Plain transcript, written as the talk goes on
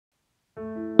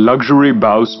Luxury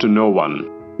bows to no one.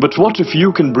 But what if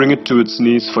you can bring it to its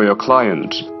knees for your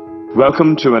client?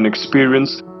 Welcome to an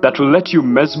experience that will let you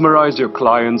mesmerize your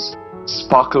clients,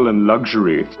 sparkle in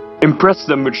luxury, impress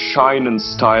them with shine and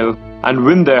style, and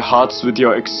win their hearts with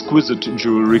your exquisite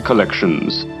jewelry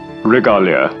collections.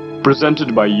 Regalia,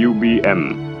 presented by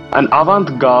UBM, an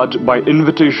avant-garde by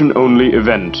invitation-only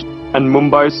event, and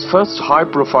Mumbai's first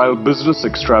high-profile business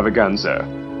extravaganza.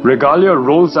 Regalia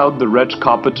rolls out the red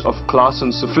carpet of class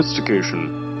and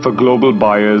sophistication for global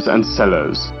buyers and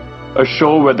sellers. A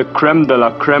show where the creme de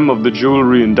la creme of the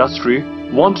jewelry industry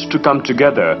want to come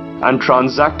together and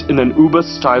transact in an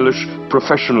uber-stylish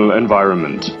professional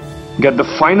environment. Get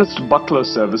the finest butler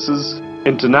services,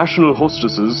 international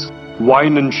hostesses,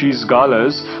 wine and cheese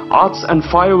galas, arts and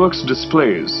fireworks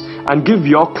displays, and give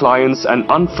your clients an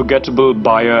unforgettable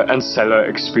buyer and seller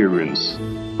experience.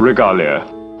 Regalia,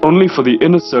 only for the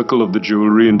inner circle of the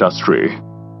jewelry industry.